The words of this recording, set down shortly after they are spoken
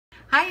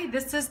Hi,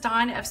 this is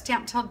Dawn of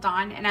Stamp Till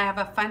Dawn, and I have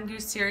a fun new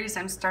series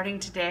I'm starting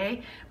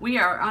today. We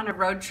are on a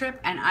road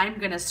trip and I'm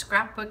going to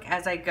scrapbook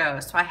as I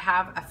go. So I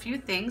have a few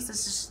things.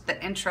 This is just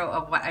the intro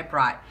of what I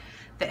brought.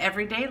 The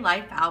Everyday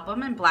Life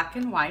Album in black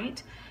and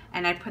white,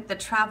 and I put the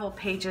travel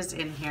pages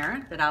in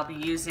here that I'll be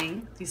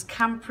using. These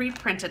come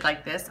pre-printed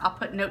like this. I'll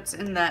put notes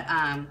in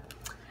the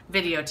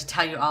video to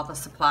tell you all the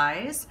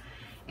supplies.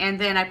 And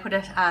then I put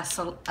a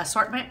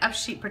assortment of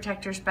sheet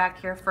protectors back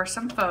here for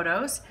some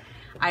photos.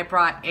 I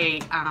brought a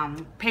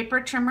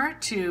paper trimmer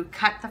to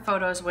cut the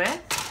photos with,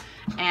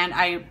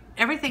 and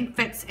everything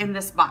fits in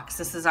this box.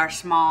 This is our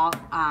small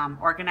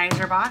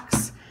organizer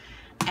box.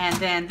 And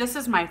then this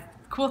is my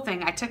cool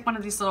thing. I took one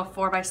of these little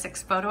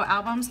 4x6 photo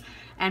albums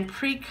and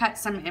pre-cut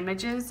some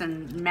images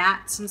and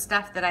mats and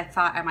stuff that I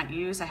thought I might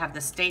use. I have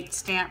the state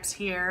stamps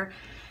here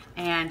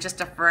and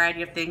just a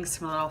variety of things,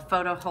 some little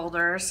photo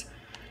holders.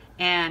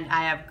 And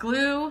I have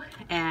glue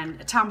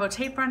and a Tombow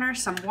tape runner,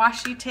 some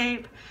washi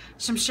tape,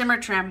 some shimmer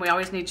trim. We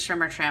always need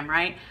shimmer trim,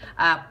 right?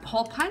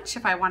 Hole punch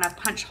if I want to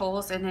punch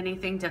holes in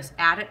anything to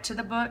add it to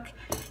the book.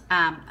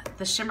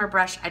 The shimmer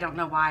brush, I don't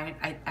know why,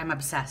 I'm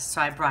obsessed, so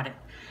I brought it.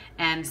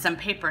 And some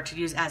paper to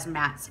use as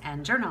mats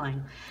and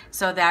journaling.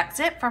 So that's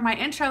it for my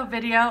intro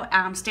video.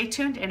 Stay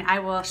tuned and I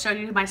will show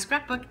you my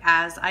scrapbook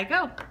as I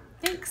go.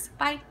 Thanks,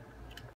 bye.